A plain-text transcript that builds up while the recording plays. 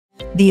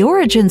The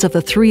origins of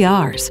the 3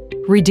 R's,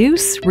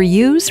 reduce,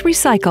 reuse,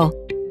 recycle,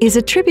 is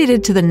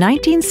attributed to the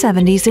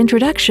 1970s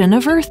introduction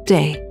of Earth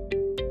Day.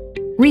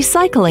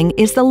 Recycling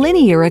is the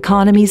linear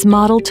economy's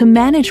model to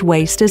manage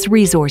waste as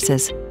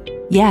resources.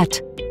 Yet,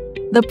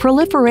 the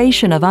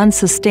proliferation of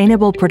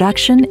unsustainable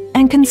production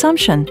and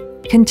consumption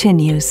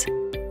continues.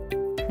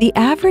 The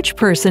average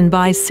person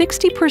buys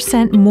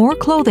 60% more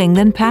clothing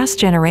than past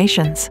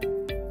generations.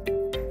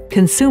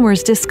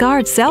 Consumers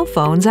discard cell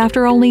phones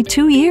after only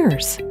 2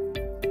 years.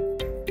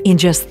 In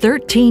just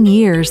 13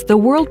 years, the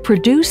world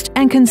produced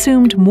and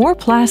consumed more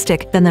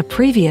plastic than the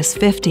previous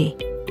 50.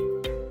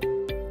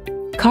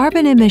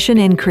 Carbon emission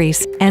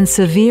increase and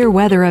severe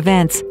weather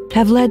events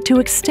have led to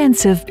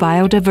extensive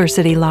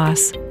biodiversity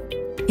loss.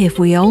 If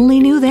we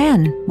only knew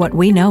then what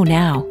we know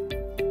now.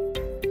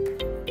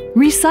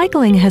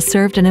 Recycling has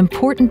served an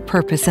important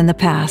purpose in the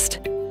past,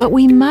 but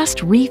we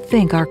must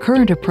rethink our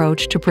current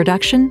approach to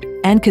production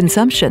and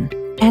consumption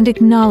and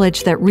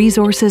acknowledge that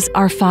resources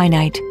are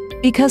finite.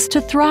 Because to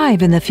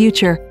thrive in the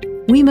future,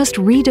 we must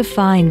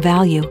redefine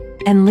value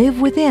and live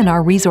within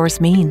our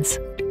resource means.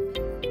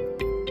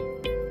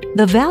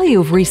 The value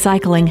of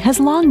recycling has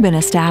long been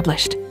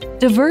established.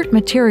 Divert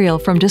material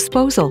from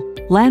disposal,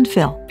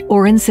 landfill,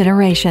 or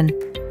incineration.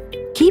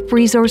 Keep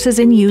resources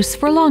in use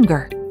for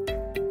longer.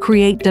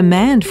 Create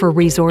demand for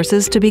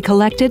resources to be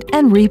collected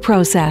and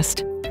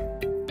reprocessed.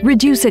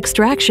 Reduce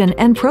extraction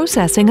and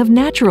processing of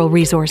natural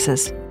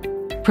resources.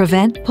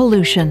 Prevent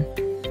pollution.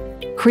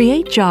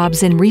 Create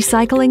jobs in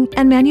recycling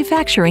and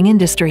manufacturing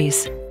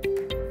industries.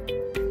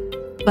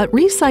 But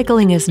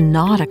recycling is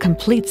not a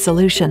complete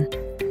solution.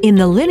 In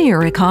the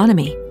linear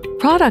economy,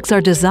 products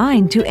are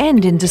designed to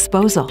end in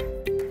disposal.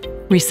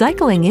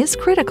 Recycling is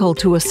critical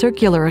to a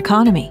circular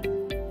economy,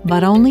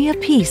 but only a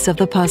piece of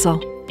the puzzle.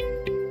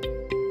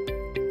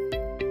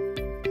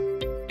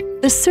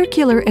 The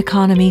circular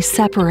economy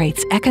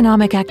separates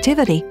economic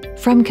activity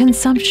from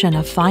consumption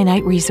of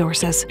finite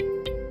resources.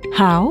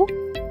 How?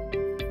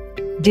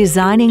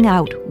 Designing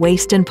out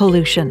waste and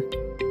pollution.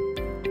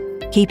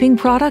 Keeping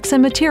products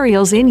and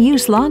materials in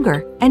use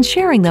longer and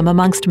sharing them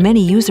amongst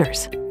many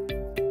users.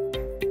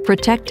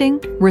 Protecting,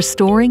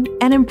 restoring,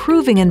 and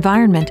improving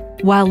environment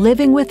while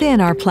living within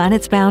our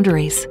planet's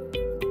boundaries.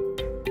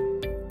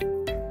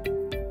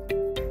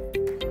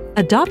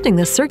 Adopting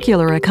the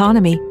circular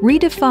economy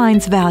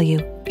redefines value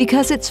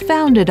because it's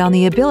founded on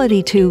the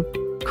ability to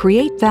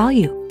create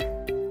value,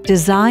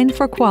 design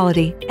for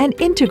quality, and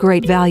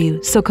integrate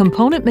value so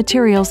component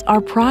materials are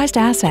prized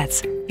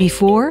assets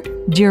before,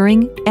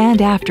 during,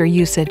 and after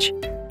usage.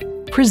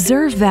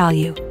 Preserve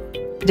value.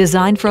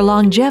 Design for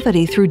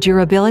longevity through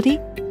durability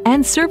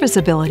and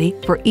serviceability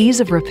for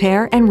ease of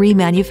repair and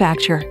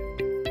remanufacture.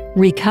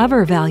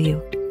 Recover value.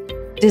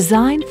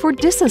 Design for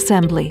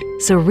disassembly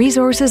so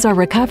resources are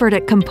recovered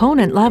at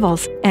component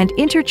levels and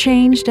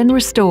interchanged and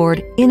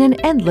restored in an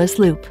endless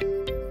loop.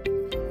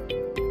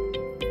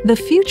 The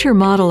future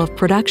model of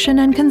production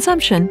and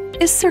consumption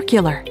is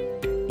circular.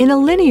 In a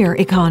linear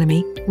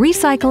economy,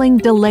 recycling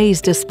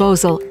delays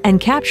disposal and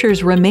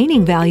captures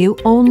remaining value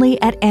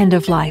only at end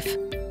of life.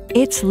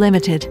 It's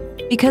limited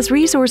because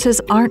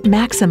resources aren't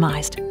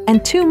maximized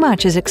and too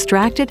much is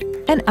extracted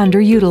and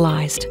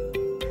underutilized.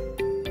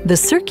 The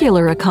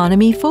circular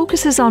economy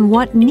focuses on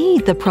what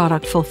need the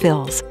product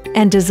fulfills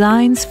and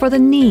designs for the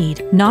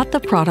need, not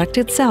the product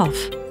itself.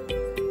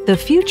 The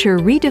future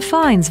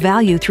redefines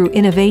value through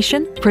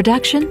innovation,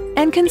 production,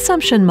 and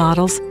consumption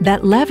models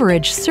that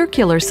leverage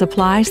circular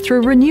supplies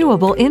through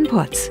renewable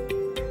inputs.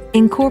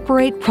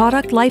 Incorporate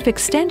product life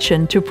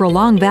extension to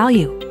prolong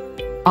value.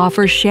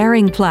 Offer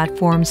sharing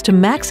platforms to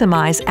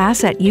maximize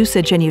asset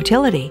usage and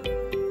utility.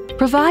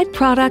 Provide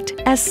product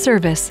as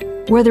service,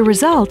 where the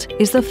result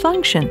is the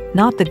function,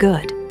 not the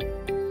good.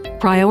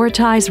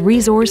 Prioritize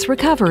resource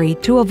recovery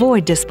to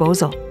avoid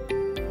disposal.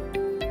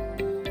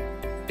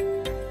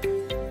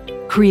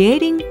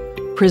 Creating,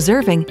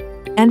 preserving,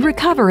 and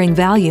recovering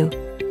value,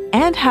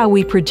 and how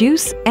we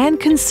produce and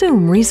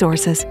consume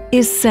resources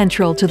is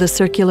central to the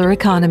circular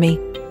economy,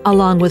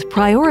 along with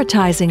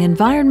prioritizing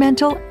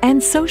environmental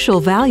and social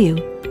value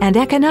and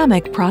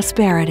economic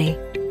prosperity.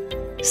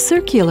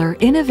 Circular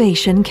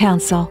Innovation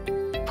Council,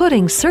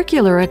 putting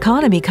circular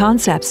economy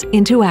concepts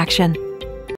into action.